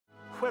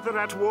Whether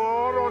at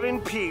war or in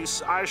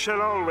peace, I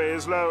shall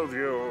always loathe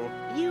you.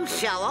 You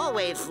shall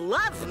always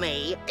love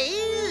me.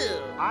 Ew.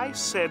 I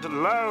said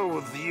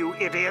loathe, you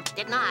idiot.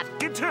 Did not.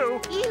 Did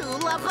too. You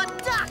love a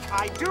duck.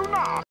 I do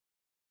not.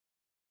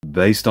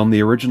 Based on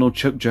the original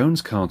Chuck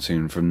Jones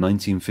cartoon from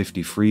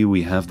 1953,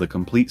 we have the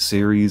complete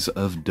series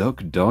of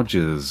Duck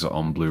Dodgers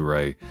on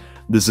Blu-ray.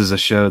 This is a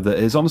show that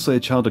is honestly a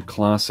childhood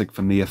classic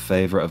for me, a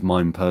favourite of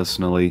mine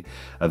personally,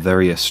 a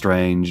very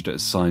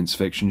estranged science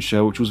fiction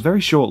show which was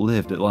very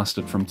short-lived. It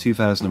lasted from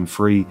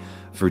 2003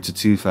 through to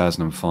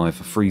 2005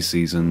 for 3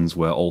 seasons,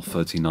 where all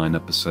 39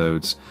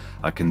 episodes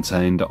are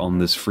contained on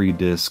this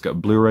 3-disc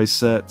Blu-ray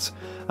set,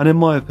 and in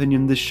my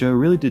opinion this show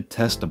really did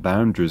test the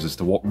boundaries as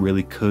to what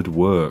really could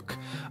work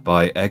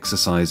by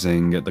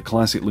exercising the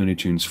classic Looney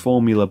Tunes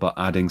formula but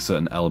adding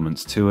certain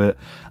elements to it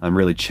and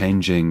really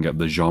changing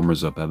the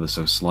genres up ever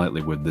so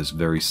slightly with this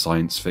very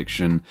science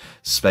fiction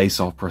space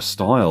opera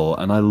style.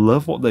 And I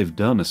love what they've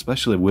done,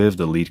 especially with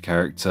the lead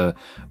character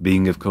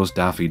being of course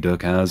Daffy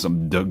Duck as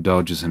Duck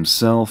Dodgers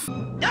himself.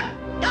 Duck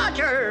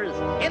Dodgers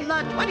in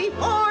the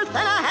 24th and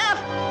a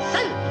half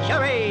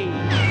century.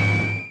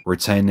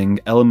 Retaining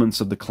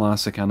elements of the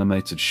classic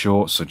animated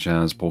shorts such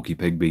as Porky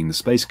Pig being the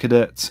space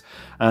cadet,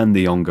 and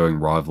the ongoing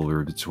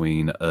rivalry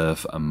between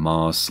Earth and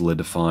Mars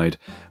solidified,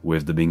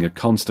 with there being a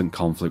constant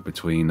conflict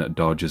between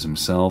Dodgers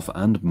himself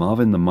and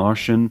Marvin the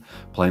Martian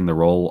playing the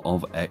role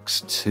of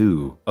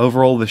X2.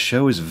 Overall, the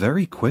show is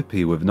very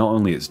quippy with not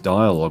only its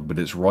dialogue but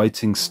its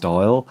writing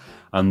style,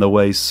 and the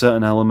way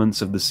certain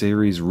elements of the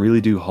series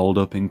really do hold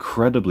up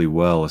incredibly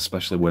well,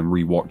 especially when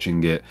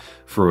rewatching it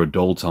through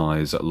adult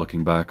eyes,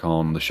 looking back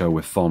on the show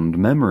with fond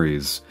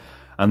memories.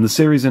 And the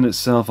series in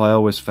itself I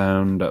always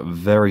found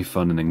very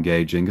fun and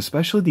engaging,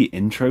 especially the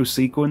intro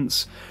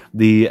sequence.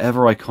 The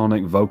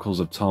ever-iconic vocals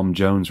of Tom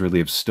Jones really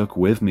have stuck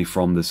with me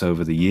from this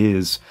over the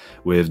years,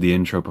 with the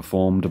intro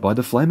performed by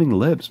the Flaming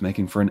Lips,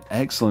 making for an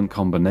excellent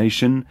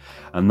combination,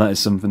 and that is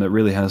something that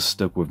really has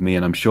stuck with me,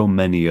 and I'm sure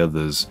many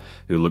others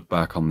who look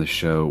back on this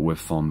show with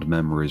fond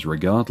memories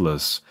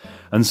regardless.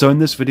 And so in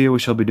this video we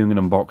shall be doing an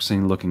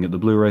unboxing looking at the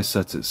Blu-ray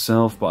set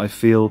itself, but I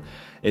feel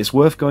it's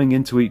worth going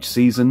into each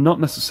season, not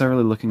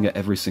necessarily looking at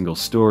every single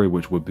story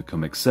which would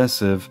become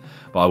excessive,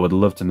 but I would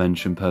love to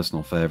mention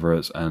personal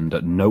favourites and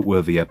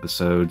noteworthy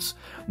episodes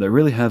that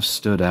really have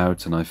stood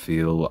out and I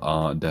feel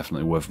are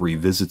definitely worth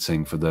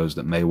revisiting for those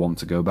that may want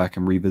to go back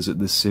and revisit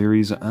this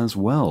series as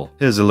well.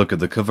 Here's a look at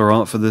the cover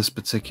art for this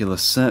particular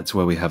set,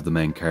 where we have the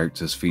main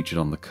characters featured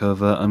on the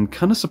cover. I'm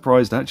kind of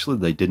surprised actually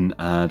they didn't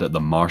add the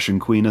Martian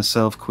Queen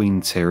herself, Queen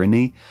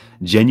Tyranny.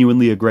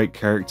 Genuinely a great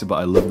character, but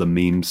I love the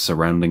memes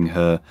surrounding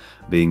her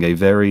being a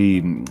very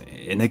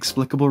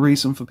inexplicable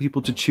reason for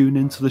people to tune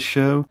into the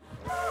show.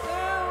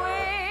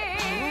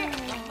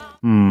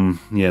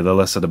 Yeah, the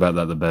less said about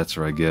that the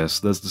better, I guess.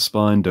 There's the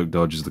spine. Duck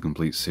Dodgers, the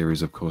complete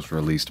series, of course,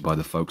 released by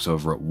the folks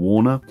over at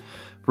Warner.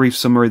 Brief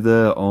summary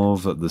there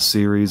of the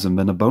series, and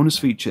then a bonus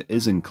feature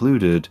is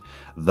included,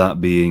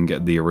 that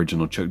being the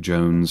original Chuck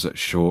Jones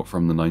short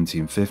from the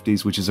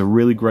 1950s, which is a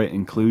really great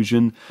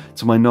inclusion.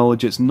 To my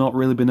knowledge, it's not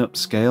really been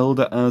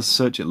upscaled as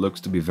such, it looks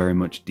to be very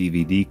much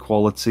DVD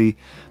quality,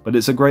 but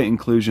it's a great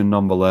inclusion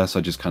nonetheless. I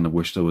just kind of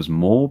wish there was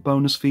more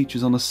bonus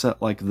features on a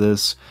set like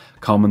this,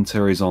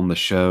 commentaries on the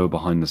show,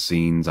 behind the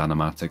scenes,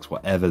 animatics,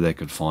 whatever they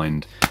could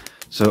find.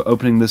 So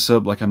opening this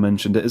up, like I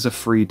mentioned, it is a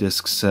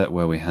 3-disc set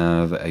where we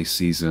have a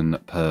season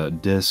per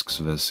disc,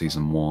 so there's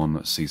Season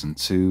 1, Season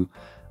 2,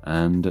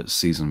 and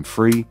Season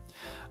 3.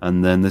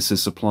 And then this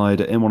is supplied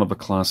in one of the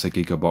classic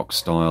EcoBox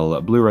style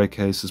Blu-ray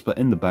cases, but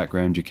in the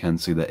background you can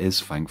see there is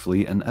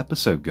thankfully an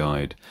episode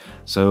guide.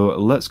 So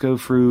let's go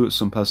through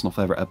some personal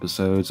favourite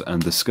episodes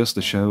and discuss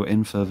the show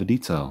in further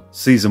detail.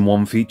 Season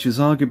 1 features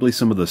arguably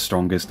some of the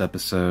strongest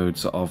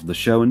episodes of the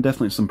show and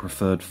definitely some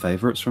preferred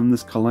favourites from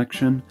this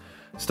collection.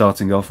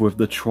 Starting off with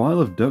The Trial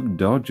of Duck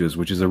Dodgers,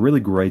 which is a really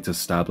great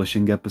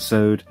establishing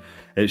episode.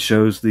 It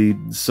shows the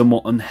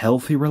somewhat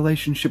unhealthy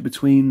relationship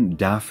between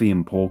Daffy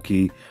and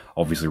Porky,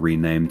 obviously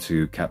renamed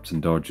to Captain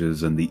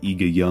Dodgers, and the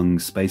eager young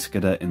space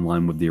cadet in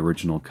line with the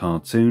original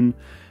cartoon,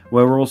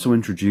 where we're also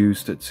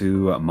introduced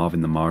to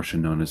Marvin the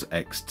Martian, known as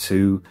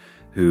X2,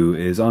 who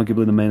is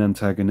arguably the main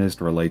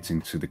antagonist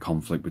relating to the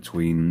conflict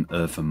between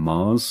Earth and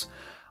Mars.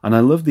 And I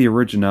love the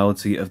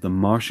originality of the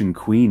Martian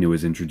Queen who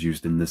is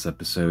introduced in this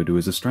episode, who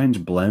is a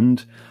strange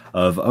blend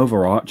of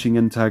overarching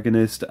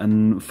antagonist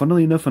and,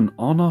 funnily enough, an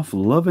on-off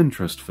love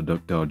interest for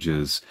Duck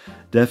Dodgers.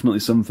 Definitely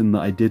something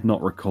that I did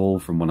not recall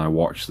from when I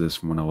watched this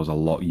from when I was a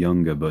lot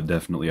younger, but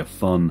definitely a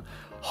fun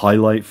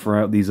highlight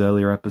throughout these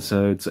earlier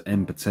episodes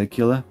in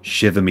particular.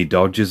 Shiver Me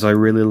Dodgers I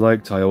really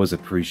liked. I always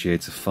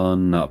appreciate a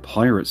fun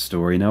pirate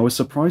story, and I was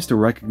surprised to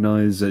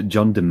recognise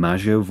John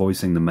DiMaggio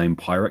voicing the main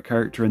pirate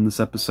character in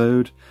this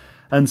episode.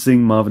 And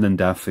seeing Marvin and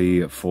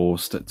Daffy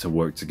forced to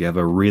work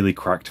together really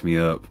cracked me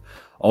up.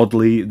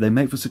 Oddly, they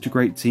make for such a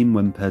great team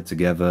when paired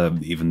together,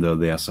 even though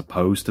they are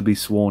supposed to be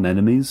sworn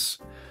enemies.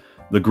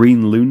 The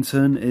Green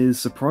Lantern is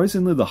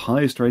surprisingly the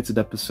highest rated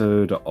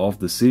episode of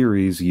the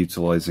series,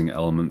 utilising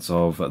elements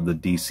of the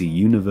DC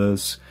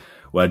universe,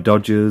 where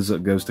Dodgers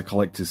goes to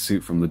collect his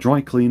suit from the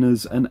dry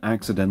cleaners and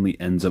accidentally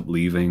ends up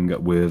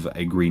leaving with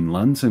a Green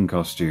Lantern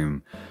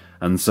costume.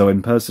 And so,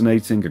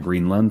 impersonating a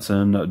Green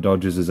Lantern,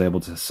 Dodgers is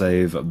able to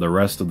save the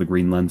rest of the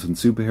Green Lantern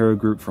superhero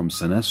group from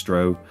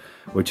Sinestro,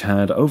 which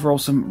had overall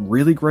some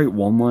really great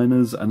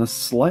one-liners and a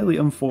slightly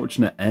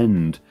unfortunate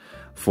end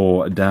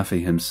for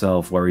Daffy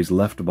himself, where he's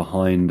left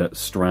behind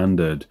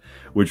stranded,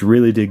 which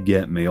really did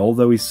get me.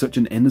 Although he's such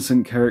an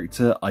innocent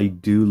character, I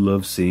do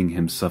love seeing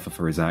him suffer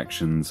for his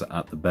actions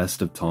at the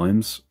best of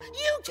times.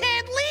 You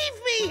can't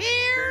leave me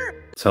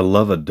here! To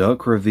Love a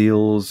Duck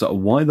reveals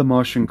why the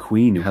Martian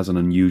Queen has an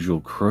unusual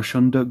crush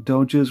on Duck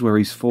Dodgers, where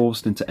he's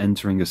forced into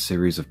entering a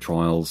series of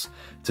trials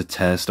to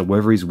test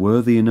whether he's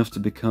worthy enough to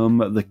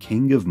become the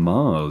King of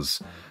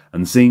Mars.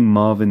 And seeing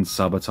Marvin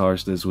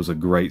sabotage this was a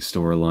great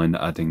storyline,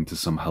 adding to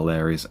some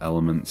hilarious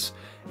elements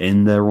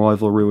in their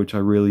rivalry, which I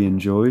really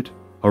enjoyed.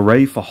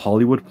 Hooray for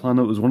Hollywood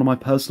Planet was one of my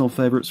personal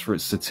favourites for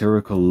its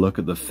satirical look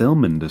at the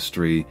film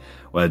industry,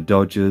 where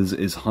Dodgers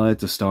is hired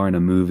to star in a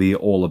movie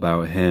all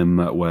about him,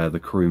 where the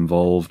crew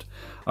involved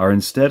are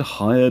instead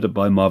hired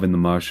by Marvin the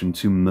Martian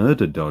to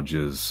murder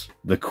Dodgers.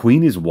 The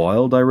Queen is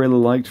Wild I really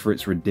liked for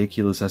its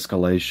ridiculous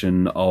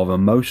escalation of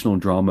emotional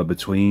drama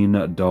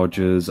between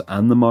Dodgers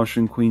and the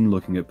Martian Queen,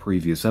 looking at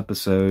previous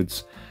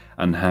episodes,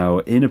 and how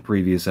in a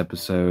previous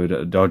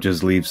episode,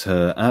 Dodgers leaves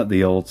her at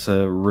the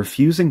altar,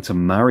 refusing to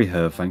marry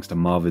her thanks to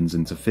Marvin's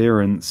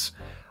interference,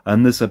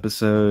 and this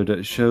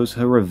episode shows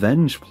her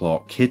revenge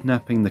plot,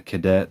 kidnapping the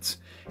cadet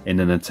in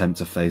an attempt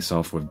to face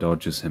off with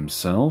Dodgers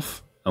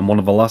himself. And one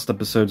of the last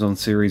episodes on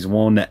Series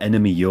 1,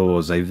 Enemy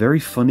Yours, a very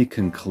funny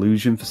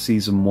conclusion for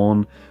Season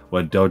 1,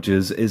 where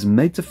Dodgers is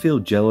made to feel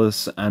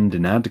jealous and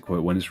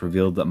inadequate when it's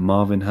revealed that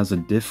Marvin has a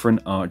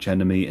different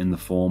arch-enemy in the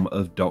form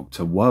of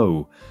Dr.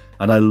 Woe.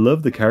 And I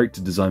love the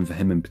character design for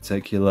him in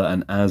particular,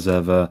 and as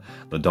ever,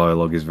 the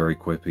dialogue is very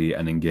quippy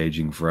and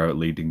engaging throughout,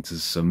 leading to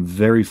some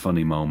very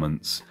funny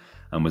moments,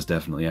 and was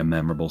definitely a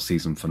memorable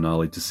season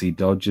finale to see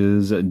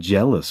Dodgers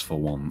jealous for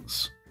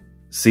once.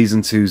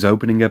 Season 2's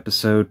opening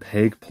episode,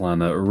 Pig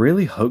Planet,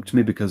 really hooked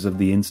me because of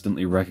the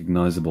instantly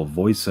recognizable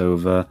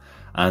voiceover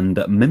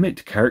and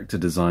mimicked character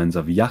designs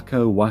of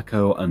Yakko,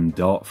 Wakko, and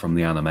Dot from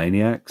the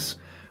Animaniacs,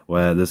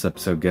 where this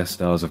episode guest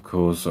stars, of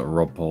course,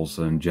 Rob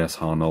Paulson, Jess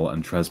Harnell,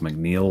 and Trez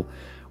MacNeille,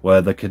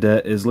 where the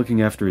cadet is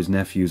looking after his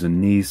nephews and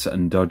niece,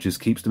 and Dodgers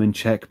keeps them in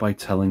check by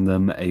telling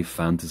them a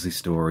fantasy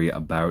story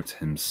about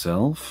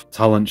himself.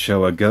 Talent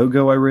show A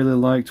Go-Go I really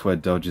liked, where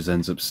Dodgers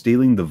ends up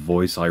stealing the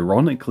voice,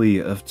 ironically,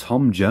 of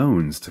Tom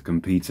Jones to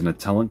compete in a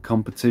talent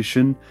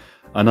competition,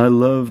 and I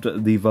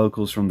loved the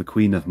vocals from the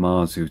Queen of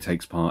Mars, who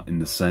takes part in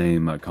the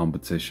same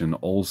competition.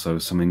 Also,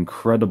 some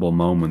incredible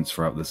moments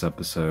throughout this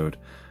episode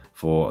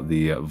for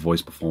the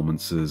voice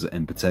performances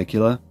in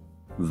particular.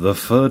 The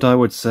third, I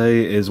would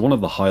say, is one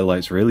of the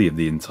highlights really of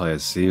the entire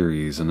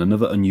series, and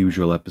another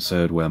unusual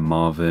episode where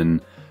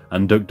Marvin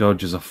and Duck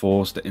Dodgers are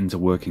forced into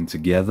working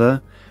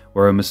together,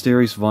 where a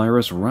mysterious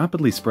virus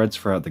rapidly spreads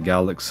throughout the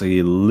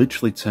galaxy,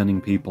 literally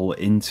turning people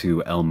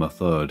into Elmer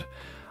Fudd.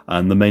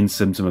 And the main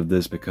symptom of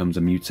this becomes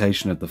a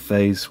mutation of the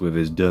face with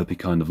his derpy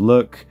kind of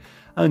look,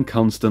 and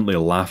constantly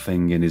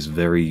laughing in his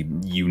very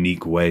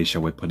unique way,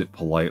 shall we put it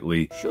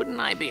politely. Shouldn't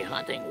I be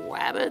hunting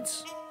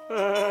rabbits?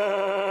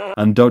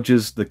 And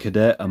Dodgers, the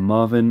cadet, and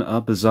Marvin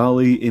are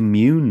bizarrely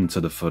immune to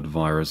the Fudd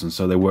virus, and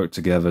so they work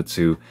together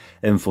to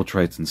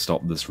infiltrate and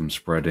stop this from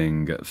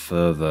spreading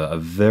further. A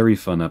very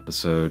fun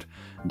episode,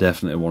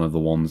 definitely one of the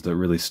ones that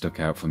really stuck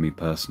out for me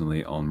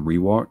personally on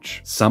rewatch.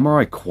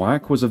 Samurai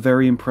Quack was a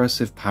very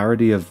impressive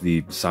parody of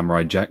the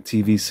Samurai Jack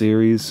TV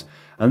series,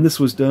 and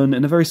this was done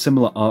in a very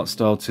similar art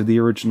style to the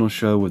original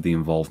show, with the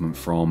involvement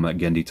from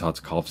Genndy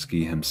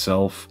Tartakovsky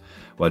himself,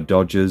 where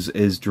Dodgers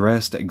is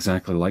dressed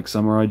exactly like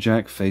Samurai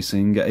Jack,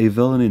 facing a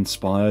villain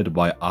inspired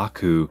by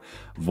Aku,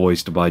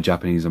 voiced by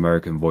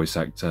Japanese-American voice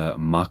actor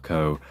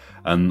Mako,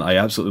 and I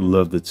absolutely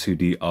love the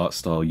 2D art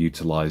style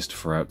utilised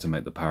throughout to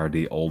make the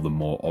parody all the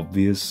more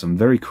obvious. Some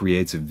very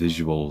creative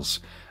visuals,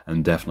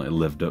 and definitely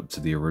lived up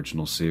to the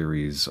original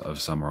series of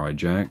Samurai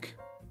Jack.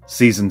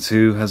 Season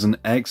 2 has an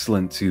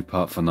excellent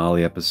two-part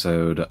finale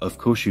episode, Of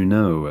Course You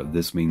Know,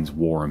 This Means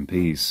War and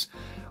Peace.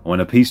 When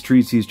a peace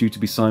treaty is due to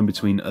be signed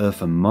between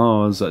Earth and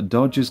Mars,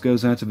 Dodgers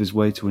goes out of his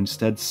way to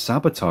instead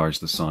sabotage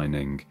the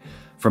signing.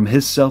 From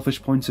his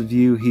selfish point of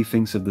view, he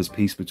thinks of this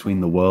peace between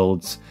the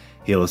worlds,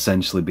 he'll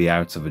essentially be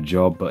out of a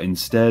job, but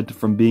instead,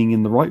 from being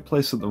in the right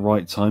place at the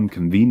right time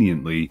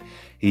conveniently,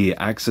 he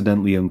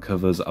accidentally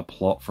uncovers a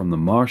plot from the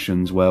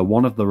Martians where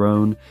one of their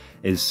own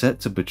is set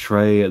to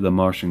betray the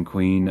Martian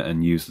Queen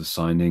and use the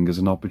signing as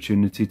an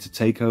opportunity to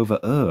take over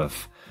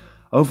Earth.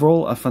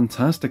 Overall, a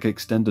fantastic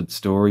extended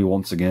story,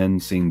 once again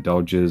seeing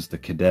Dodgers, the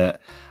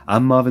cadet,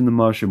 and Marvin the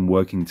Martian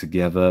working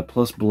together,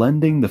 plus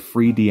blending the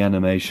 3D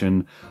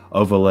animation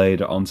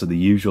overlaid onto the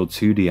usual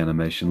 2D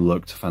animation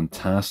looked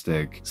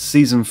fantastic.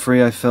 Season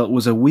 3 I felt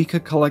was a weaker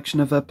collection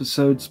of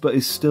episodes, but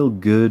is still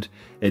good.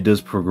 It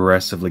does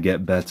progressively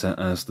get better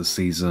as the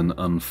season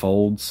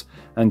unfolds,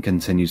 and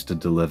continues to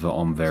deliver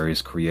on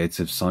various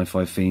creative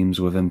sci-fi themes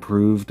with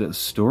improved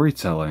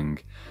storytelling.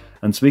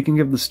 And speaking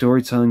of the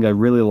storytelling, I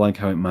really like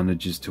how it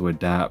manages to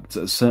adapt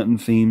certain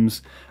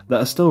themes that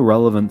are still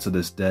relevant to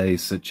this day,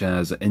 such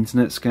as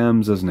internet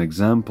scams as an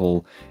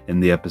example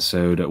in the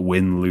episode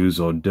Win, Lose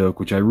or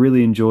Duck, which I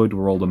really enjoyed,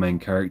 where all the main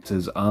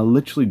characters are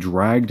literally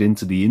dragged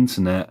into the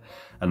internet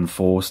and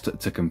forced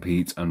to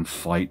compete and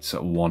fight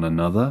one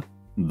another.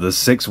 The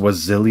 $6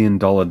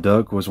 wazillion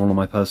duck was one of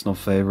my personal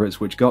favourites,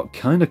 which got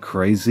kinda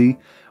crazy,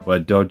 where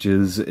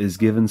Dodgers is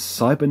given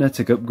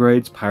cybernetic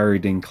upgrades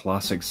parodying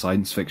classic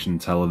science fiction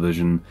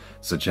television,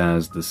 such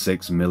as The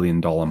 $6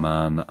 Million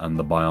Man and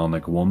The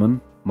Bionic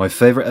Woman. My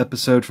favourite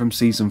episode from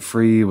Season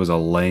 3 was a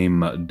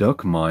lame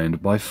duck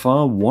mind, by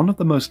far one of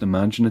the most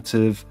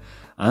imaginative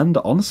and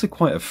honestly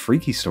quite a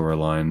freaky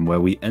storyline, where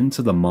we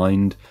enter the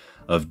mind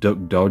of Duck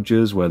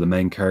Dodgers, where the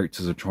main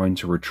characters are trying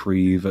to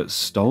retrieve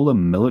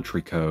stolen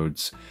military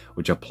codes,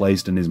 which are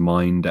placed in his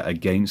mind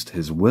against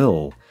his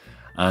will.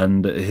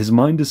 And his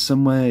mind is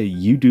somewhere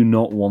you do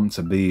not want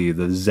to be.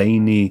 The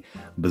zany,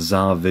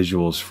 bizarre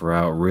visuals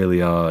throughout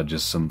really are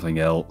just something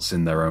else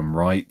in their own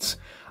right.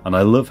 And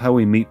I love how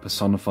we meet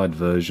personified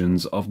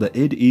versions of the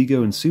id,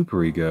 ego, and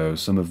superego,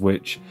 some of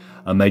which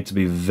are made to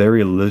be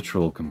very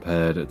literal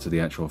compared to the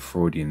actual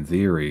Freudian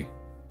theory.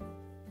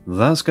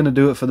 That's going to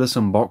do it for this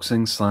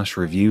unboxing /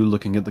 review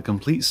looking at the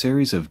complete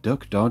series of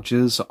Duck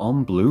Dodgers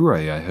on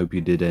Blu-ray. I hope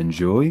you did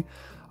enjoy.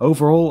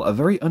 Overall, a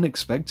very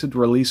unexpected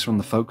release from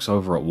the folks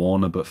over at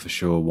Warner, but for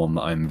sure one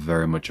that I'm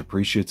very much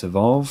appreciative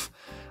of.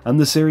 And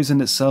the series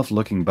in itself,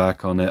 looking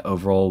back on it,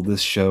 overall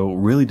this show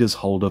really does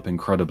hold up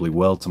incredibly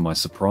well to my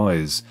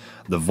surprise.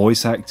 The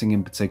voice acting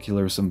in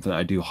particular is something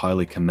I do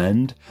highly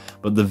commend,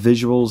 but the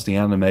visuals, the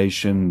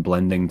animation,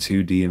 blending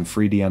 2D and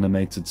 3D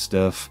animated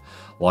stuff,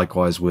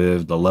 likewise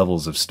with the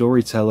levels of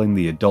storytelling,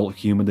 the adult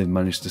humour they've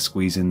managed to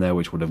squeeze in there,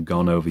 which would have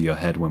gone over your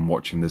head when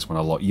watching this when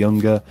a lot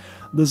younger.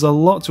 There's a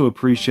lot to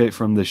appreciate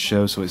from this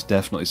show, so it's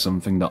definitely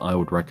something that I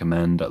would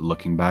recommend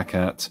looking back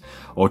at,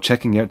 or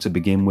checking out to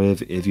begin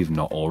with if you've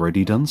not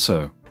already done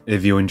so.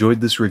 If you enjoyed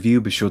this review,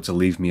 be sure to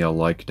leave me a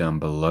like down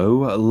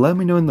below. Let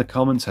me know in the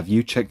comments, have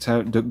you checked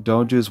out Duck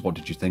Dodgers? What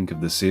did you think of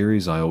the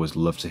series? I always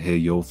love to hear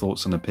your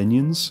thoughts and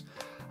opinions.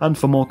 And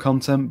for more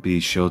content, be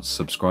sure to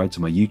subscribe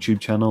to my YouTube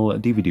channel,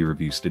 DVD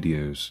Review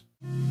Studios.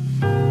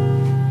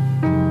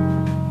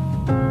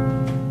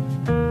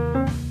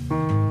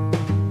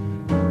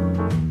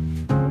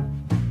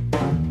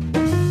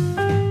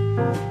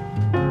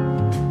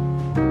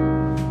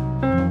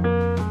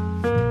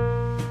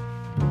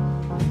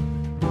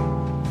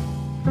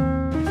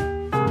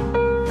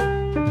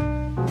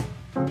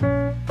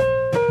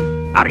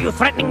 Are you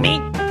threatening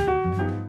me?